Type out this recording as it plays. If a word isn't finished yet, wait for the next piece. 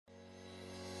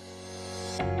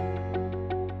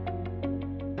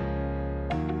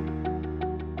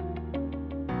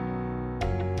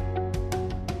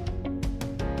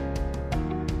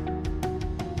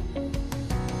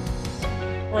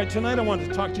All right, tonight I want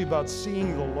to talk to you about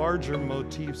seeing the larger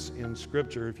motifs in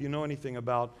Scripture. If you know anything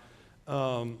about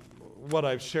what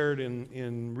I've shared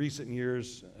in recent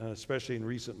years, especially in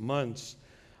recent months,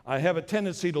 I have a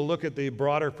tendency to look at the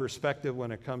broader perspective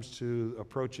when it comes to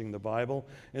approaching the Bible.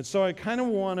 And so I kind of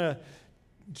want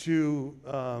to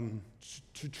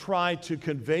try to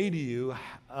convey to you,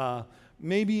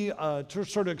 maybe to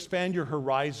sort of expand your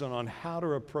horizon on how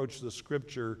to approach the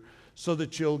Scripture so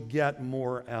that you'll get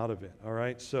more out of it, all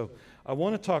right? So I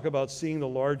want to talk about seeing the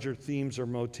larger themes or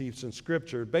motifs in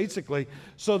Scripture, basically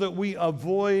so that we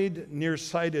avoid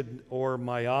nearsighted or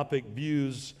myopic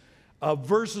views of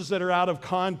verses that are out of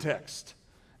context.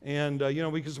 And,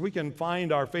 because we can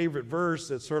find our favorite verse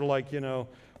that's sort of like,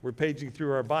 we're paging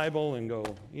through our Bible and go,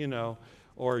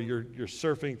 or you're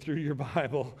surfing through your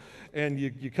Bible and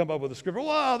you come up with a scripture.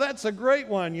 Wow, that's a great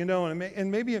one,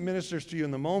 and maybe it ministers to you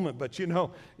in the moment, but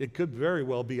it could very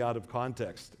well be out of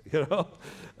context,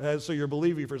 and so you're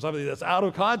believing for something that's out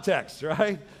of context,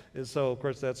 right? And so, of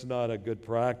course, that's not a good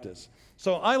practice.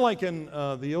 So I liken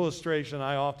the illustration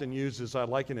I often use is I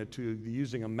liken it to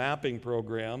using a mapping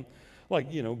program,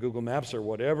 like, Google Maps or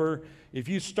whatever. If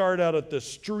you start out at the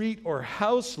street or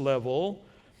house level,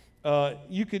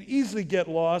 you could easily get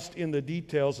lost in the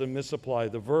details and misapply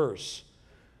the verse.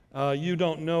 You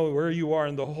don't know where you are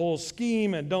in the whole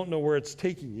scheme and don't know where it's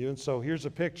taking you. And so here's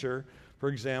a picture, for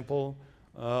example,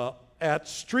 at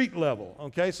street level.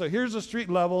 Okay, so here's a street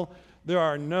level. There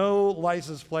are no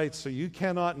license plates, so you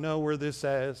cannot know where this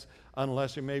is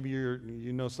unless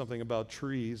you know something about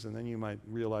trees, and then you might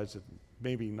realize that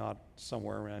maybe not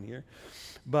somewhere around here.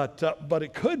 But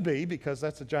it could be, because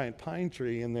that's a giant pine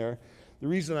tree in there. The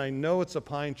reason I know it's a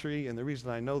pine tree and the reason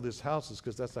I know this house is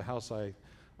because that's the house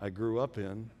I grew up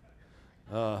in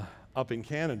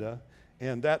Canada.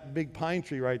 And that big pine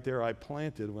tree right there I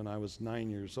planted when I was 9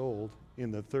 years old in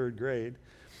the third grade.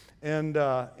 And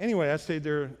anyway, I stayed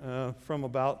there from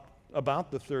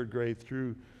about the third grade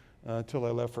through till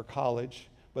I left for college.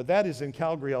 But that is in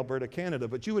Calgary, Alberta, Canada.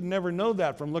 But you would never know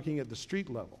that from looking at the street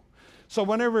level. So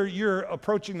whenever you're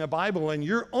approaching the Bible and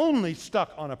you're only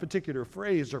stuck on a particular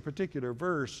phrase or particular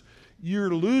verse,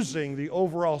 you're losing the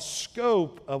overall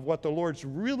scope of what the Lord's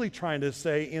really trying to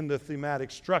say in the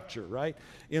thematic structure, right?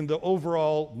 In the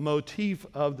overall motif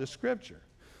of the Scripture.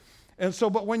 And so,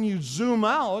 but when you zoom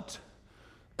out,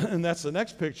 and that's the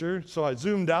next picture, so I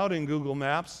zoomed out in Google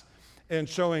Maps and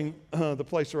showing the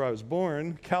place where I was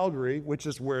born, Calgary, which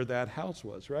is where that house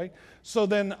was, right? So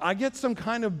then I get some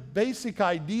kind of basic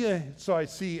idea. So I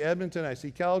see Edmonton, I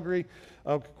see Calgary.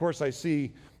 Of course, I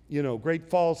see, Great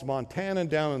Falls, Montana,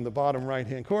 down in the bottom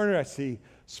right-hand corner. I see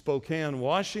Spokane,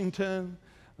 Washington.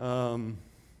 So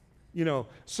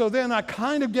then I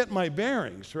kind of get my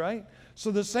bearings, right?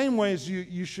 So the same way as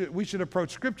we should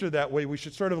approach Scripture that way. We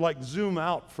should sort of like zoom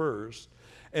out first,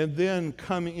 and then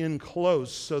come in close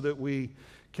so that we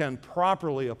can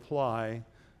properly apply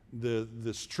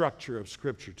the structure of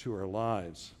Scripture to our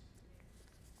lives.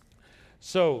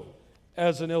 So,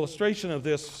 as an illustration of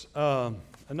this,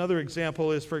 another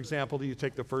example is, for example, you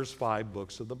take the first 5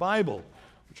 books of the Bible,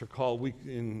 which are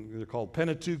they're called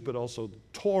Pentateuch, but also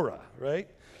Torah, right?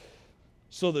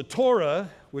 So the Torah,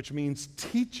 which means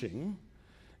teaching,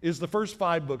 is the first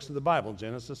 5 books of the Bible: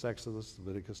 Genesis, Exodus,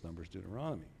 Leviticus, Numbers,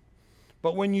 Deuteronomy.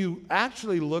 But when you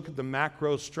actually look at the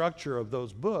macro structure of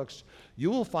those books, you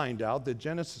will find out that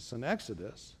Genesis and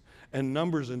Exodus and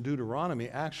Numbers and Deuteronomy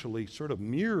actually sort of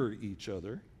mirror each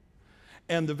other.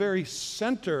 And the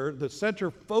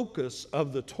center focus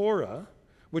of the Torah,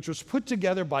 which was put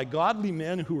together by godly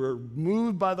men who were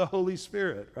moved by the Holy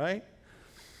Spirit, right?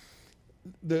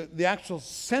 The actual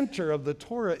center of the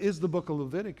Torah is the book of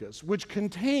Leviticus, which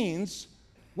contains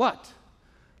what?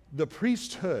 The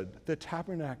priesthood, the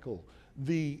tabernacle,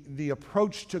 the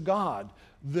approach to God,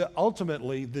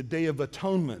 ultimately the Day of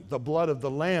Atonement, the blood of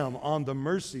the Lamb on the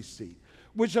mercy seat,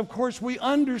 which of course we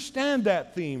understand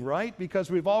that theme, right? Because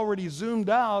we've already zoomed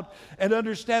out and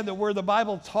understand that where the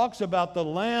Bible talks about the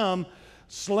Lamb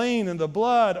slain in the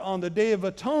blood on the Day of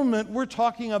Atonement, we're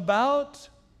talking about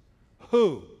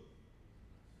who?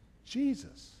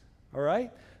 Jesus, all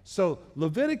right? So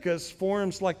Leviticus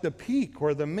forms like the peak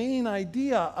or the main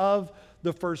idea of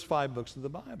the first 5 books of the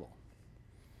Bible.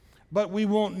 But we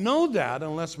won't know that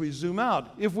unless we zoom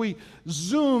out. If we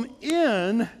zoom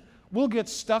in, we'll get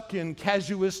stuck in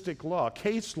casuistic law,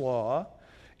 case law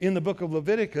in the book of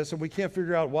Leviticus, and we can't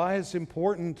figure out why it's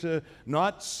important to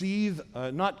not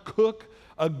cook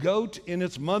a goat in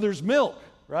its mother's milk.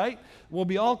 right? We'll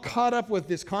be all caught up with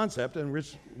this concept, and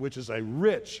which is a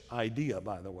rich idea,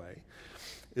 by the way.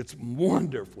 It's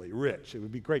wonderfully rich. It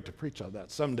would be great to preach on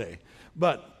that someday.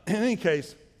 But in any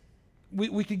case,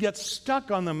 we could get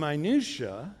stuck on the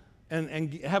minutia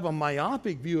and have a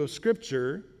myopic view of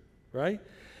Scripture, right?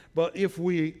 But if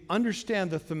we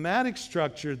understand the thematic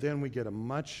structure, then we get a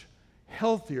much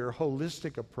healthier,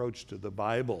 holistic approach to the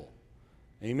Bible.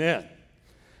 Amen.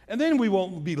 And then we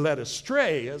won't be led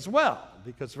astray as well,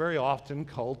 because very often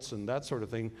cults and that sort of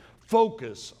thing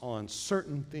focus on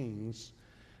certain things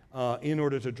in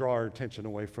order to draw our attention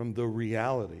away from the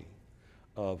reality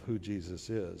of who Jesus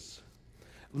is.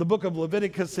 The book of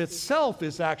Leviticus itself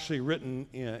is actually written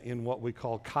in what we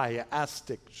call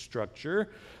chiastic structure,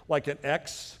 like an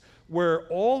X, where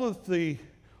all of the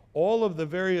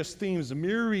various themes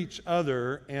mirror each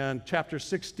other, and chapter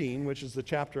 16, which is the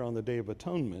chapter on the Day of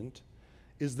Atonement,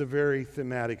 is the very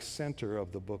thematic center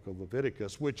of the book of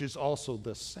Leviticus, which is also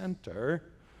the center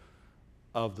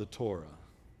of the Torah.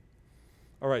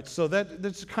 All right, so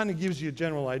that kind of gives you a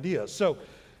general idea. So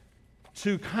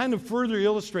to kind of further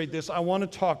illustrate this, I want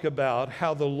to talk about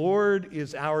how the Lord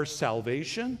is our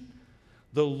salvation,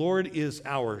 the Lord is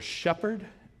our shepherd,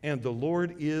 and the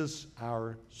Lord is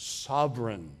our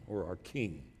sovereign, or our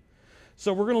king.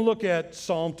 So we're going to look at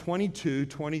Psalm 22,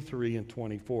 23, and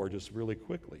 24 just really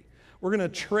quickly. We're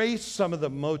going to trace some of the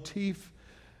motif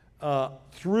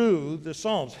through the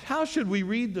Psalms. How should we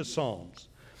read the Psalms?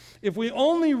 If we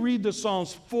only read the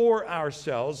Psalms for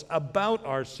ourselves, about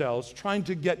ourselves, trying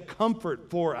to get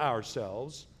comfort for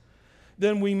ourselves,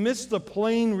 then we miss the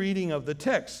plain reading of the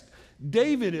text.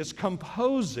 David is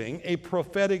composing a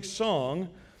prophetic song,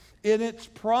 and it's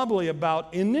probably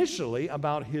initially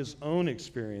about his own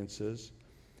experiences,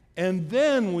 and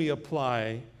then we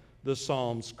apply the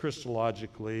Psalms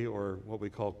Christologically, or what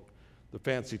we call the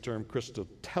fancy term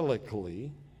Christotelically,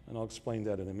 and I'll explain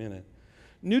that in a minute.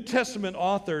 New Testament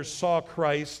authors saw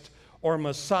Christ or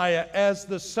Messiah as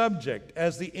the subject,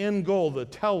 as the end goal, the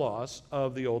telos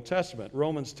of the Old Testament.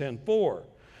 Romans 10:4.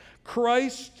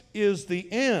 Christ is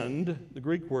the end, the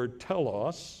Greek word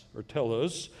telos, or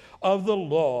telos, of the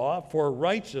law for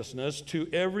righteousness to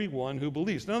everyone who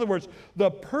believes. In other words, the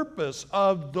purpose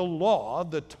of the law,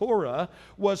 the Torah,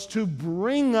 was to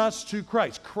bring us to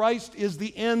Christ. Christ is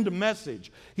the end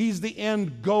message. He's the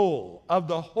end goal of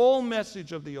the whole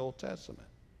message of the Old Testament.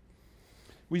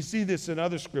 We see this in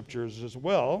other scriptures as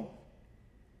well.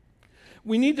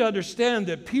 We need to understand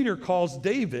that Peter calls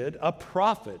David a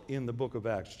prophet in the book of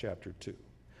Acts chapter 2.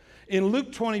 In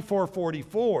Luke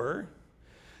 24:44,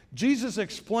 Jesus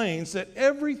explains that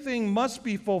everything must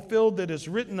be fulfilled that is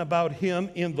written about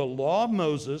him in the law of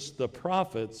Moses, the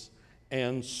prophets,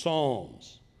 and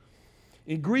Psalms.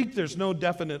 In Greek, there's no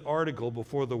definite article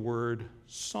before the word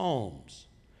Psalms.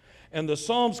 And the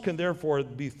Psalms can therefore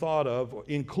be thought of,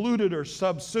 included or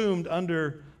subsumed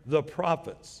under the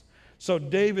prophets. So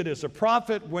David is a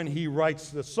prophet when he writes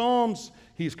the Psalms.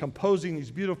 He's composing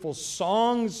these beautiful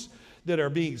songs that are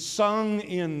being sung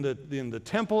in the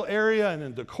temple area and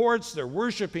in the courts. They're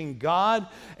worshiping God,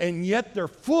 and yet they're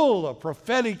full of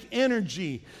prophetic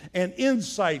energy and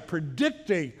insight,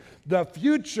 predicting the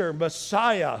future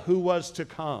Messiah who was to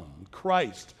come.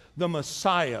 Christ, the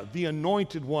Messiah, the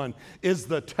Anointed One, is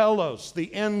the telos,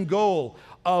 the end goal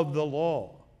of the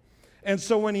law. And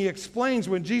so when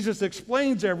Jesus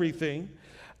explains everything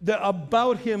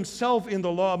about himself in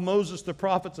the law of Moses, the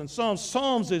prophets, and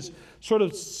Psalms is sort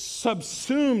of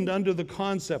subsumed under the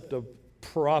concept of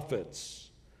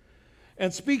prophets.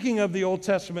 And speaking of the Old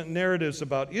Testament narratives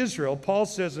about Israel, Paul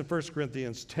says in 1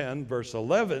 Corinthians 10, verse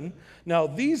 11, "Now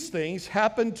these things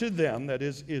happened to them," that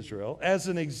is Israel, "as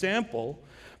an example,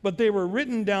 but they were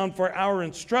written down for our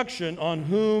instruction, on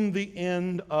whom the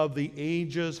end of the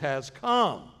ages has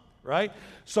come." Right?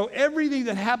 So everything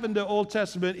that happened to Old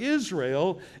Testament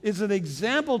Israel is an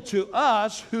example to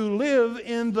us who live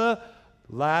in the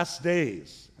last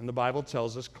days. And the Bible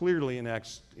tells us clearly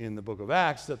in the book of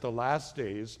Acts that the last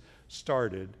days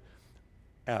started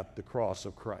at the cross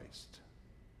of Christ.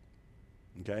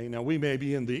 Okay? Now we may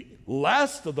be in the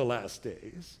last of the last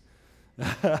days.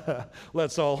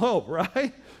 Let's all hope,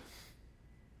 right?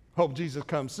 Hope Jesus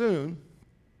comes soon.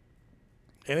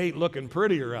 It ain't looking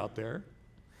prettier out there.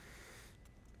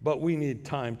 But we need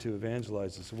time to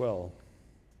evangelize as well.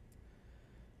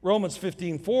 Romans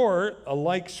 15:4, a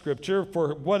like scripture,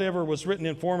 "For whatever was written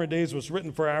in former days was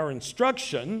written for our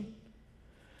instruction,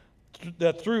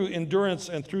 that through endurance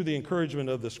and through the encouragement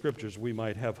of the scriptures we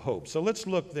might have hope." So let's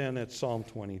look then at Psalm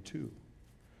 22.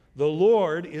 The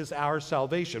Lord is our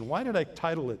salvation. Why did I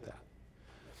title it that?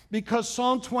 Because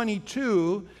Psalm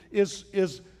 22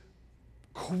 is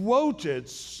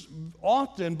quoted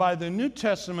often by the New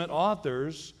Testament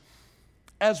authors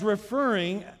as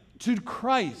referring to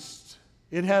Christ.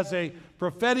 It has a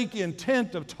prophetic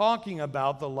intent of talking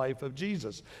about the life of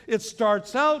Jesus. It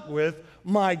starts out with,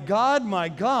 my God,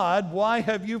 why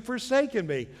have you forsaken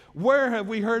me?" Where have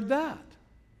we heard that?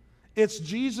 It's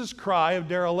Jesus' cry of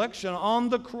dereliction on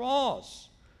the cross,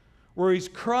 where he's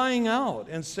crying out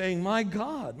and saying, my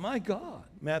God,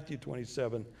 Matthew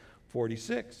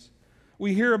 27:46.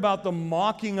 We hear about the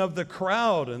mocking of the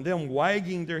crowd and them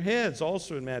wagging their heads,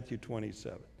 also in Matthew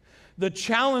 27. The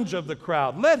challenge of the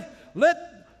crowd, let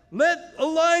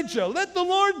Elijah, let the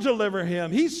Lord deliver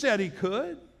him. He said he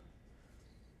could.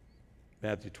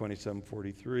 Matthew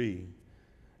 27:43.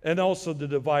 And also the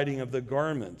dividing of the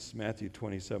garments, Matthew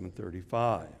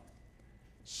 27:35.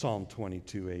 Psalm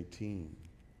 22:18.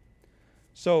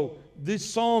 So this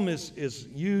psalm is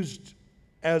used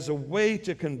as a way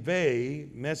to convey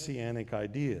messianic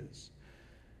ideas.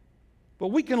 But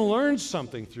we can learn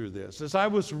something through this. As I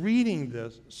was reading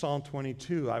this Psalm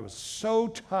 22, I was so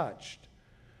touched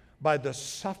by the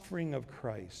suffering of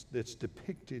Christ that's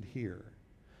depicted here.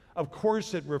 Of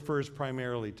course, it refers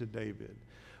primarily to David,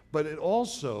 but it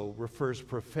also refers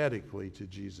prophetically to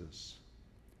Jesus.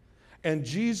 And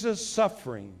Jesus'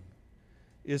 suffering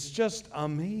is just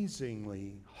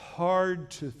amazingly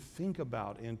hard to think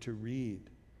about and to read.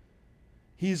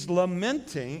 He's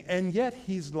lamenting, and yet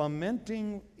he's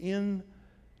lamenting in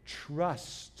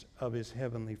trust of his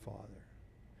heavenly Father.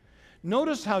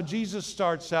 Notice how Jesus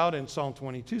starts out in Psalm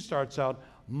 22, starts out,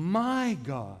 my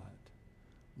God,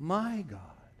 my God.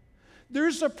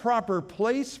 There's a proper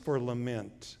place for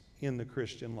lament in the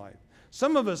Christian life.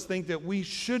 Some of us think that we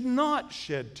should not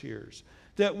shed tears,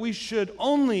 that we should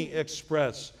only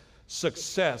express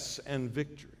success and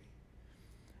victory.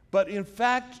 But in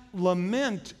fact,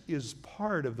 lament is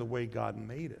part of the way God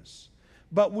made us.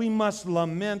 But we must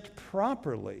lament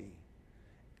properly.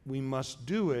 We must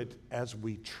do it as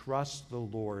we trust the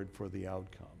Lord for the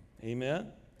outcome. Amen?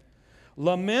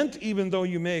 Lament, even though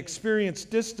you may experience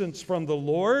distance from the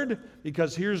Lord,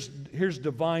 because here's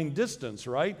divine distance,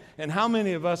 right? And how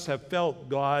many of us have felt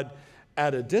God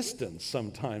at a distance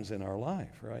sometimes in our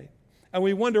life, right? And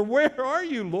we wonder, where are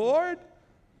you, Lord?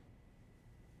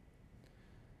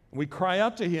 We cry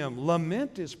out to him.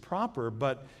 Lament is proper,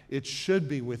 but it should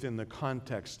be within the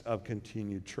context of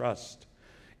continued trust.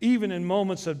 Even in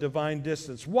moments of divine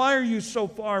distance. Why are you so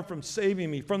far from saving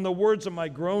me, from the words of my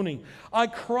groaning? I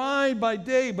cry by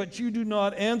day, but you do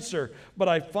not answer, but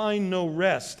I find no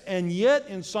rest. And yet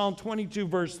in Psalm 22,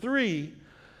 verse 3,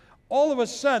 all of a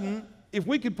sudden, if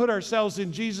we could put ourselves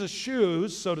in Jesus'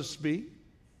 shoes, so to speak,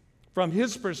 from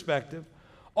his perspective,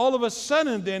 all of a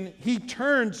sudden then he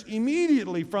turns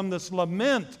immediately from this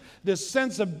lament, this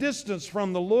sense of distance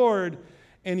from the Lord,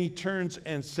 and he turns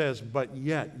and says, but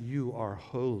yet you are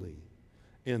holy,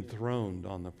 enthroned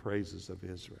on the praises of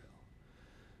Israel.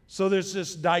 So there's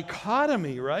this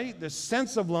dichotomy, right? This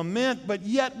sense of lament, but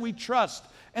yet we trust.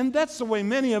 And that's the way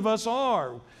many of us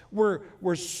are.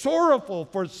 We're sorrowful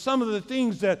for some of the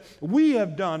things that we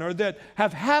have done or that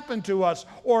have happened to us,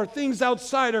 or things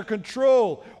outside our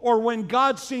control, or when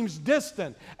God seems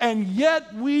distant. And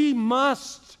yet we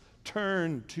must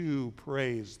turn to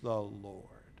praise the Lord.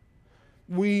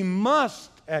 We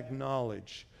must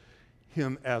acknowledge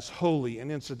him as holy.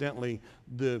 And incidentally,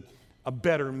 a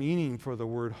better meaning for the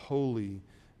word holy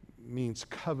means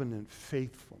covenant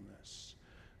faithfulness.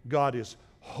 God is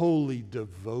wholly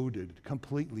devoted,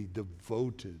 completely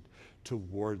devoted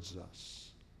towards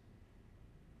us.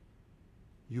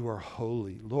 You are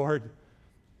holy. Lord,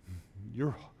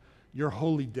 you're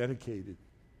wholly dedicated.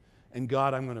 And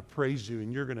God, I'm going to praise you,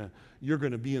 and you're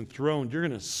going to be enthroned. You're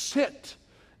going to sit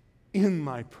in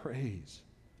my praise.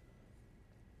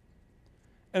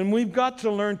 And we've got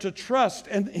to learn to trust.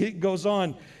 And it goes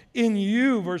on, in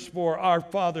you, verse 4, our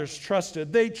fathers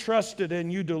trusted. They trusted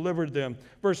and you delivered them.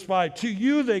 Verse 5, to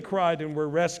you they cried and were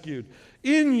rescued.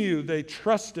 In you they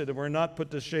trusted and were not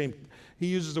put to shame. He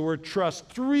uses the word trust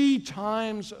 3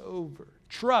 times over.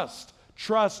 Trust,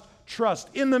 trust, trust.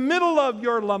 In the middle of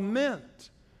your lament,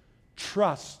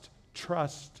 trust,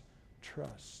 trust,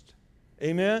 trust.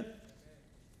 Amen?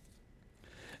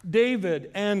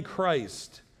 David and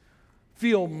Christ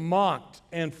feel mocked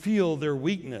and feel their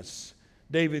weakness.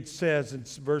 David says in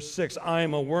verse 6, I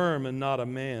am a worm and not a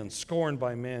man, scorned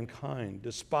by mankind,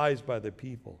 despised by the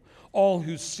people. All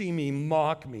who see me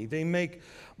mock me. They make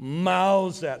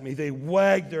mouths at me. They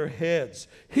wag their heads.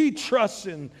 He trusts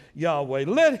in Yahweh.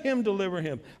 Let him deliver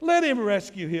him. Let him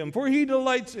rescue him, for he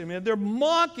delights in him. They're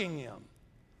mocking him.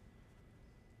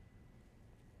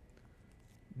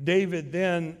 David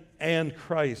then and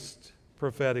Christ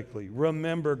prophetically.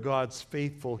 Remember God's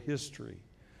faithful history.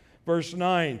 Verse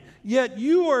 9, yet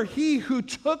you are he who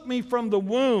took me from the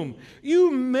womb. You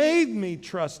made me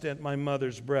trust at my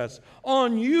mother's breast.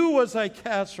 On you was I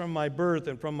cast from my birth,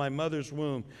 and from my mother's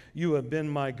womb you have been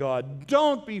my God.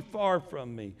 Don't be far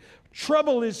from me.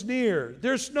 Trouble is near.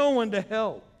 There's no one to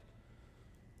help.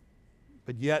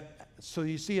 But yet, so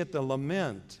you see at the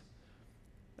lament,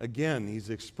 again, he's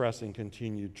expressing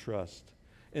continued trust.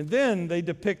 And then they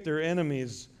depict their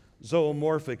enemies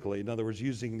zoomorphically, in other words,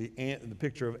 using the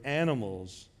picture of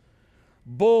animals.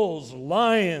 Bulls,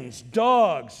 lions,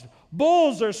 dogs.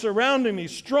 Bulls are surrounding me,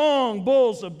 strong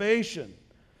bulls of Bashan.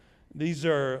 These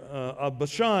are of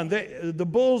Bashan. The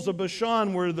bulls of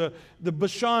Bashan were the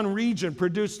Bashan region,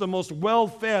 produced the most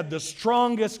well-fed, the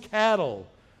strongest cattle.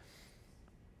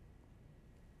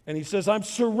 And he says, I'm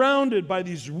surrounded by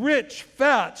these rich,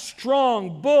 fat,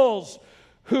 strong bulls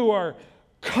who are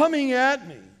coming at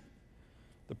me.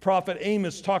 The prophet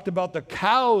Amos talked about the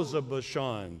cows of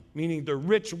Bashan, meaning the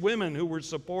rich women who were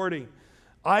supporting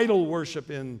idol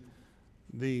worship in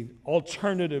the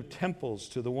alternative temples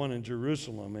to the one in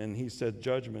Jerusalem. And he said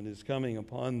judgment is coming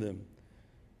upon them.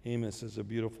 Amos is a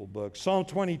beautiful book. Psalm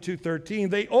 22:13,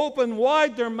 they open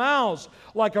wide their mouths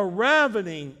like a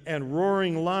ravening and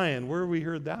roaring lion. Where have we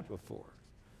heard that before?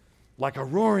 Like a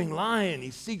roaring lion,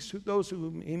 he seeks those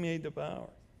whom he may devour.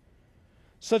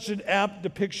 Such an apt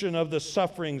depiction of the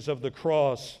sufferings of the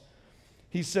cross.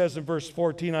 He says in verse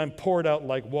 14, I'm poured out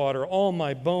like water. All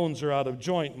my bones are out of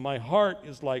joint. My heart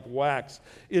is like wax.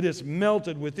 It is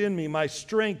melted within me. My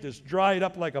strength is dried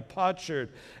up like a potsherd,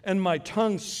 and my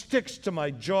tongue sticks to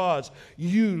my jaws.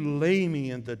 You lay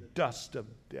me in the dust of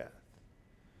death.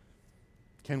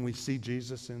 Can we see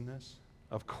Jesus in this?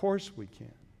 Of course we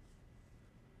can.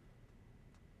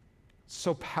 It's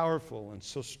so powerful and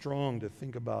so strong to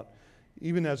think about,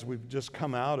 even as we've just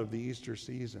come out of the Easter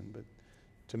season, but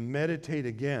to meditate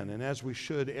again, and as we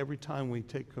should every time we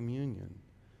take communion,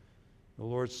 the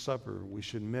Lord's Supper, we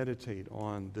should meditate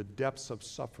on the depths of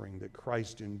suffering that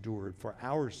Christ endured for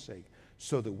our sake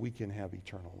so that we can have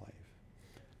eternal life.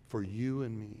 For you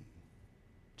and me,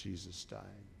 Jesus died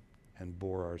and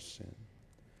bore our sin.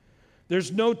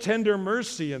 There's no tender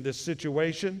mercy in this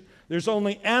situation. There's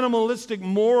only animalistic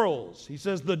morals. He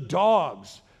says the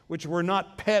dogs, which were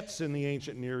not pets in the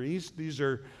ancient Near East. These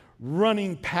are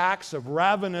running packs of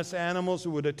ravenous animals who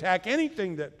would attack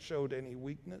anything that showed any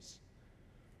weakness.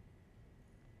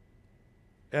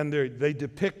 And they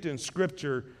depict in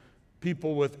Scripture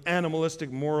people with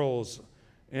animalistic morals.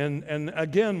 And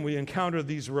again, we encounter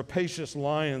these rapacious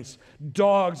lions.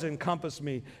 Dogs encompass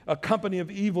me. A company of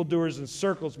evildoers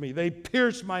encircles me. They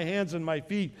pierce my hands and my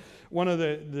feet. One of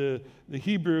the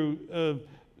Hebrew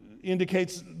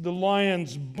indicates the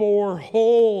lions bore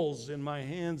holes in my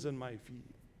hands and my feet.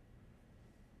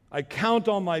 I count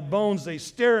on my bones. They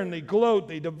stare and they gloat.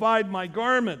 They divide my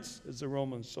garments, as the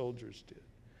Roman soldiers did.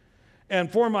 And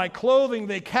for my clothing,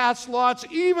 they cast lots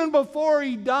even before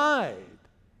he died.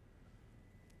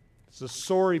 It's a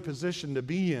sorry position to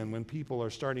be in when people are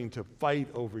starting to fight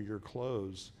over your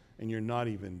clothes and you're not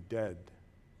even dead.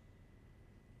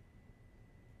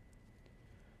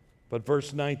 But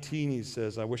verse 19, he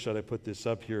says, I wish I'd put this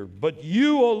up here. But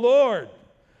you, O Lord,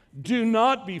 do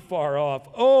not be far off.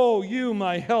 Oh, you,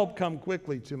 my help, come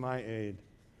quickly to my aid.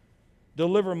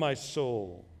 Deliver my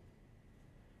soul.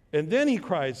 And then he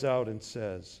cries out and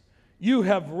says, you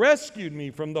have rescued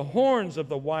me from the horns of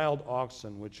the wild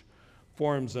oxen, which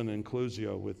forms an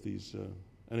inclusio with these.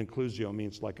 An inclusio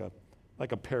means like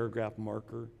a paragraph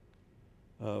marker,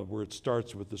 where it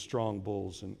starts with the strong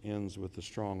bulls and ends with the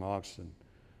strong oxen.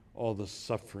 All the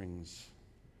sufferings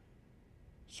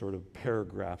sort of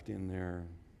paragraphed in there.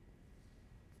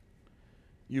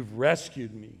 You've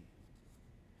rescued me.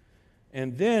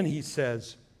 And then he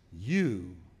says,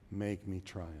 you make me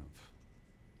triumph.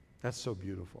 That's so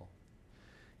beautiful.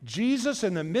 Jesus,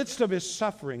 in the midst of his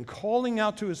suffering, calling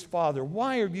out to his Father,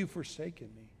 why have you forsaken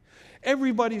me?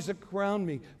 Everybody's around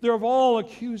me. They're all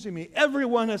accusing me.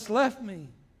 Everyone has left me.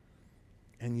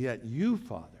 And yet you,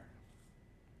 Father,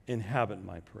 inhabit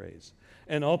my praise.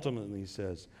 And ultimately he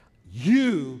says,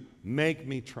 you make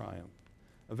me triumph.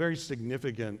 A very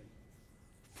significant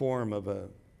form of a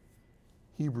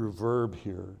Hebrew verb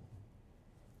here.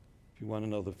 If you want to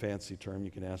know the fancy term,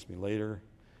 you can ask me later.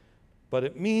 But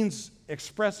it means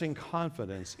expressing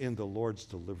confidence in the Lord's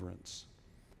deliverance.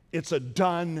 It's a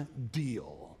done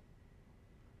deal.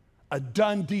 A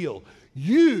done deal.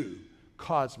 You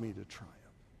caused me to triumph.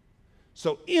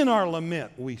 So in our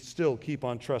lament, we still keep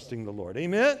on trusting the Lord.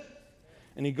 Amen?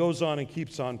 And he goes on and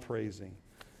keeps on praising.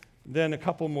 Then a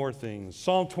couple more things.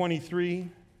 Psalm 23.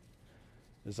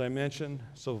 As I mentioned,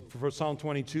 so for Psalm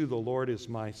 22, the Lord is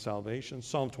my salvation.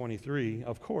 Psalm 23,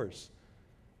 of course,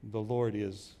 the Lord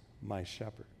is my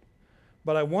shepherd.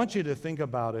 But I want you to think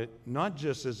about it not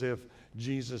just as if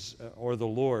Jesus or the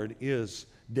Lord is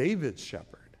David's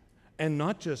shepherd, and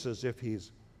not just as if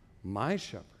he's my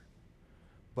shepherd,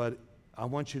 but I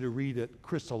want you to read it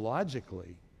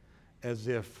Christologically as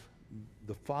if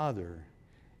the Father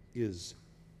is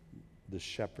the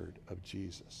shepherd of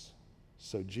Jesus.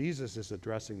 So Jesus is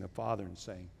addressing the Father and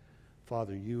saying,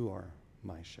 Father, you are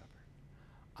my shepherd.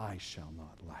 I shall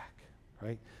not lack.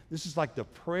 Right? This is like the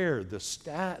prayer, the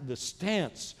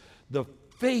stance, the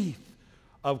faith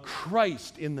of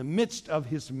Christ in the midst of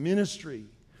his ministry,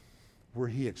 where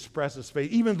he expresses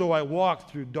faith. Even though I walk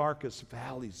through darkest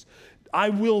valleys, I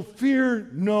will fear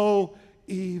no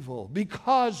evil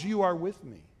because you are with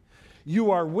me.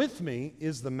 You are with me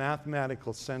is the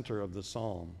mathematical center of the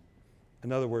psalm.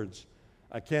 In other words,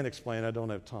 I can't explain, I don't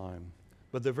have time,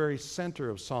 but the very center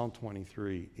of Psalm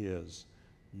 23 is,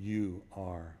 you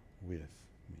are with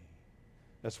me.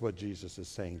 That's what Jesus is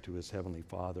saying to his heavenly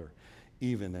Father,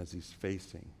 even as he's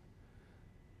facing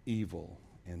evil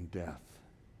and death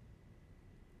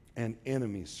and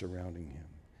enemies surrounding him.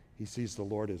 He sees the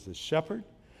Lord as his shepherd,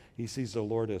 he sees the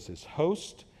Lord as his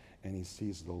host, and he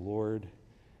sees the Lord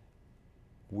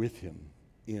with him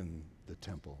in the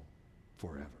temple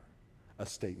forever. A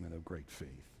statement of great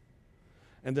faith.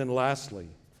 And then lastly,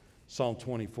 Psalm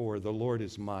 24, the Lord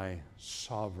is my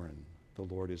sovereign, the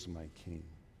Lord is my king.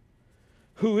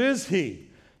 Who is he,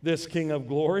 this King of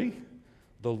glory?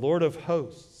 The Lord of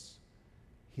hosts.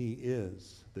 He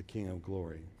is the King of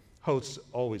glory. Hosts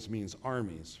always means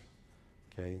armies,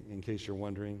 okay, in case you're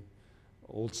wondering.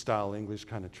 Old style English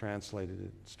kind of translated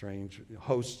it strange.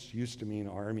 Hosts used to mean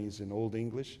armies in Old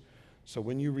English. So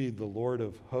when you read the Lord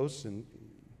of hosts, and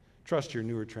trust your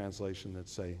newer translation that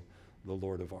say the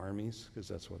Lord of armies, because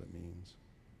that's what it means.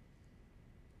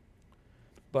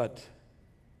 But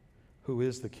who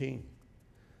is the king?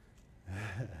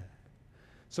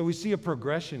 So we see a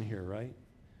progression here, right?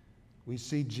 We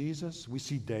see Jesus, we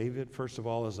see David, first of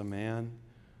all, as a man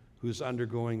who's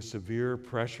undergoing severe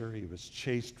pressure. He was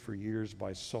chased for years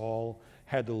by Saul,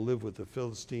 had to live with the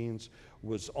Philistines,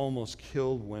 was almost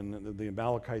killed when the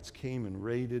Amalekites came and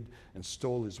raided and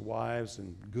stole his wives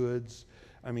and goods.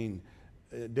 I mean,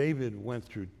 David went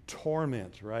through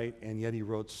torment, right? And yet he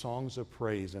wrote songs of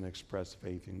praise and expressed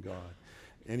faith in God.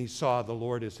 And he saw the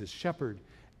Lord as his shepherd,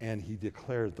 and he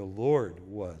declared the Lord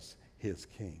was his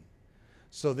king.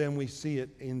 So then we see it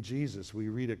in Jesus. We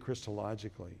read it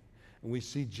Christologically. And we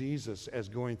see Jesus as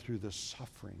going through the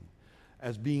suffering,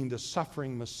 as being the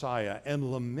suffering Messiah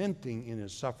and lamenting in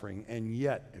his suffering, and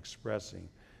yet expressing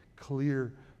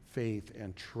clear faith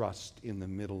and trust in the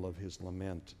middle of his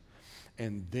lament.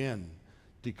 And then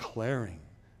declaring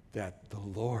that the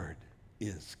Lord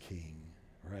is king,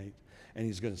 right? And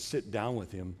he's going to sit down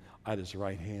with him at his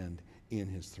right hand in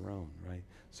his throne, right?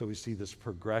 So we see this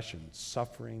progression,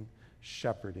 suffering,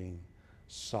 shepherding,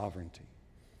 sovereignty.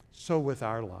 So with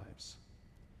our lives,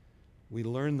 we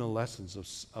learn the lessons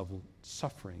of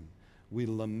suffering. We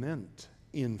lament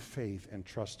in faith and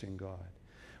trust in God.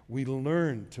 We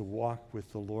learn to walk with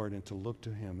the Lord and to look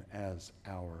to him as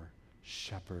our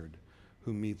shepherd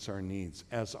who meets our needs,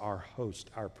 as our host,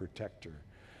 our protector,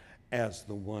 as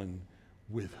the one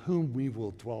with whom we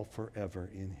will dwell forever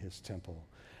in his temple.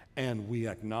 And we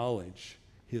acknowledge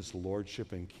his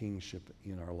lordship and kingship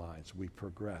in our lives. We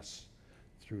progress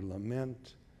through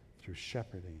lament, through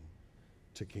shepherding,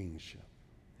 to kingship.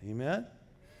 Amen?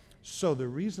 So the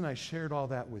reason I shared all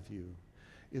that with you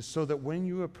is so that when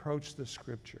you approach the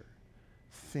scripture,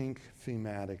 think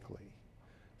thematically.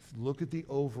 Look at the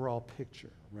overall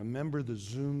picture. Remember the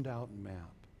zoomed out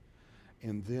map.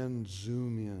 And then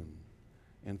zoom in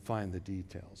and find the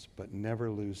details. But never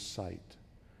lose sight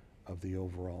of the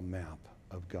overall map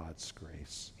of God's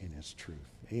grace in his truth.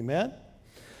 Amen?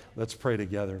 Let's pray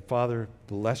together. Father,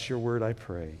 bless your word, I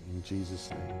pray, in Jesus'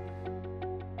 name.